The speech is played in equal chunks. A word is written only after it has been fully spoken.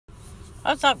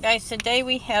What's up, guys? Today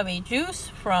we have a juice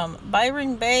from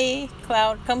Byron Bay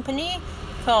Cloud Company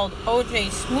called OJ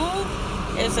Smooth.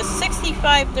 It's a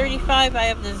 65-35. I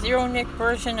have the zero nic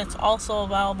version. It's also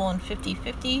available in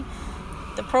 50-50.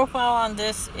 The profile on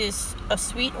this is a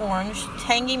sweet orange,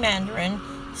 tangy mandarin,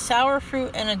 sour fruit,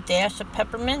 and a dash of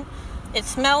peppermint. It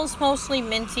smells mostly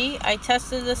minty. I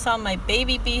tested this on my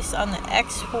baby beast on the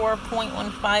X4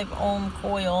 0.15 ohm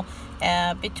coil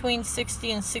at between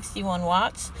 60 and 61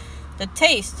 watts. The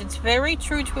taste, it's very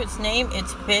true to its name.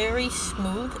 It's very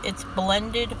smooth. It's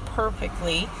blended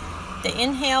perfectly. The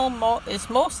inhale is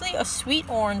mostly a sweet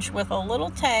orange with a little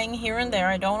tang here and there.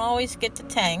 I don't always get the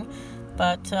tang,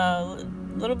 but a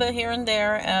little bit here and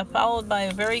there, followed by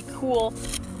a very cool,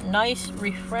 nice,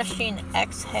 refreshing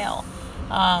exhale.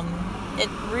 It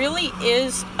really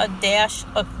is a dash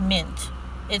of mint.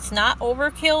 It's not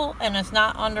overkill and it's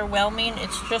not underwhelming.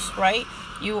 It's just right.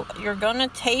 You're gonna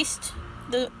taste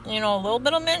a little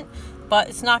bit of mint, but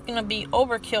it's not going to be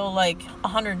overkill like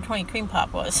 120 cream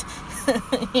pop was.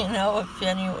 If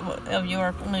any of you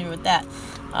are familiar with that.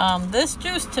 This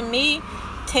juice to me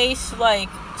tastes like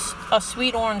a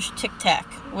sweet orange Tic Tac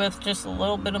with just a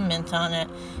little bit of mint on it.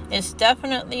 It's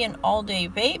definitely an all-day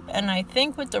vape, and I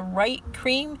think with the right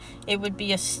cream it would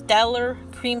be a stellar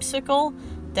creamsicle.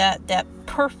 That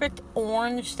perfect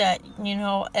orange that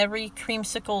every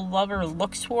creamsicle lover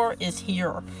looks for is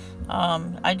here.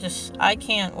 I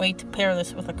can't wait to pair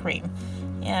this with a cream.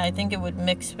 Yeah, I think it would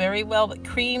mix very well with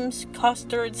creams,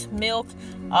 custards, milk,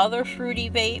 other fruity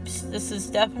vapes. This is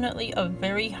definitely a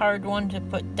very hard one to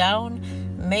put down.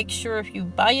 Make sure if you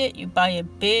buy it, you buy a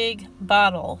big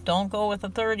bottle. Don't go with a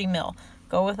 30 ml.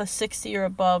 Go with a 60 or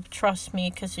above. Trust me,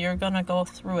 because you're gonna go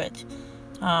through it.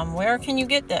 Where can you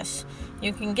get this?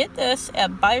 You can get this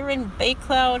at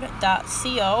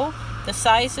byronbaycloud.co. The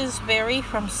sizes vary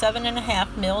from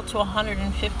 7.5 mil to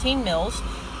 115 mils.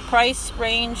 Price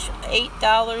range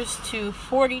 $8 to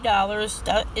 $40.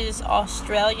 That is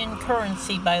Australian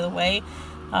currency, by the way.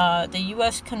 The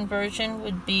US conversion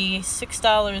would be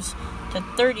 $6 to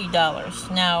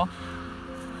 $30. Now,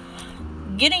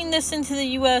 getting this into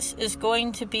the US is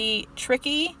going to be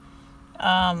tricky.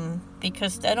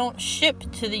 Because they don't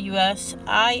ship to the US.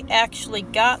 I actually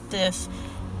got this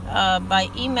by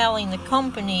emailing the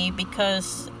company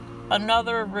because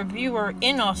another reviewer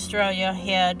in Australia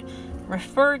had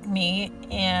referred me,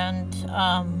 and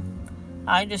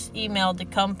I just emailed the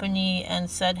company and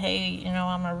said, hey,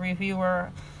 I'm a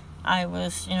reviewer. I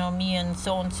was, me and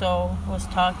so-and-so was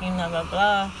talking, blah, blah,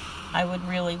 blah. I would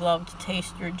really love to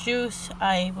taste your juice.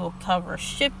 I will cover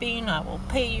shipping. I will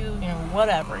pay you,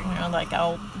 whatever.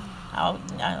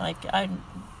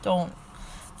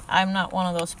 I'm not one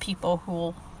of those people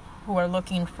who are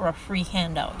looking for a free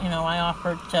handout. I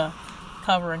offered to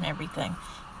cover and everything.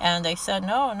 And they said,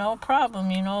 no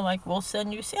problem, we'll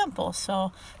send you samples.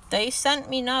 So they sent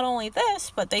me not only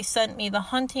this, but they sent me the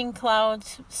Hunting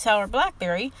Clouds Sour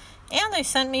Blackberry, and they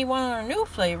sent me one of their new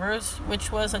flavors,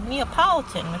 which was a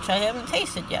Neapolitan, which I haven't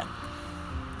tasted yet.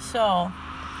 So,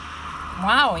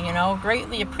 wow,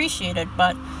 greatly appreciated.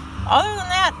 But other than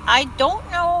that, I don't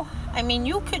know. I mean,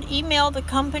 you could email the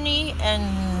company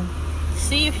and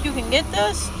see if you can get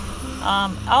this.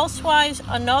 Elsewise,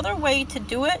 another way to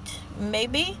do it,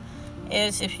 maybe,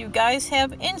 is if you guys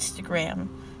have Instagram,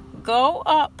 go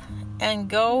up and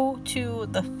go to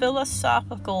the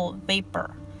Philosophical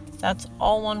Vapor. That's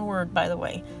all one word, by the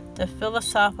way. The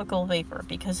Philosophical Vapor.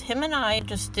 Because him and I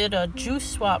just did a juice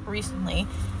swap recently.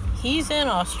 He's in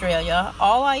Australia.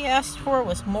 All I asked for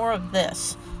was more of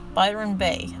this. Byron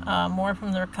Bay. More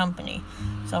from their company.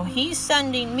 So he's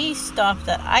sending me stuff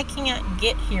that I can't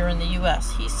get here in the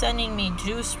US. He's sending me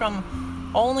juice from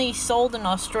only sold in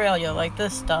Australia, like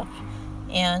this stuff.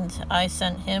 And I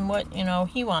sent him what,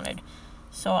 he wanted.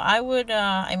 So I would,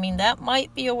 that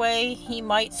might be a way he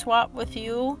might swap with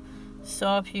you.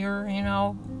 So if you're,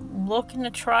 looking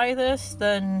to try this,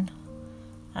 then,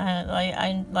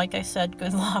 like I said,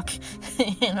 good luck.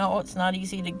 It's not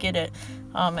easy to get it.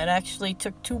 It actually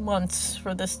took 2 months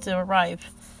for this to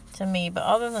arrive to me. But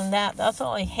other than that, that's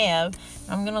all I have.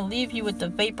 I'm going to leave you with the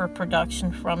vapor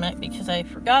production from it because I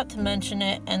forgot to mention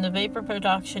it, and the vapor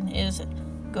production is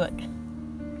good.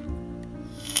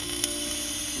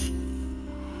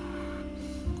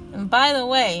 And by the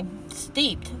way,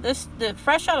 steeped. The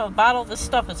fresh out of the bottle, this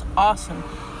stuff is awesome.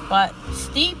 But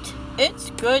steeped, it's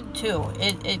good too.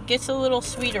 It gets a little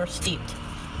sweeter steeped.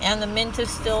 And the mint is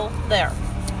still there.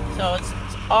 So it's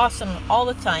awesome all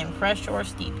the time, fresh or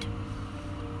steeped.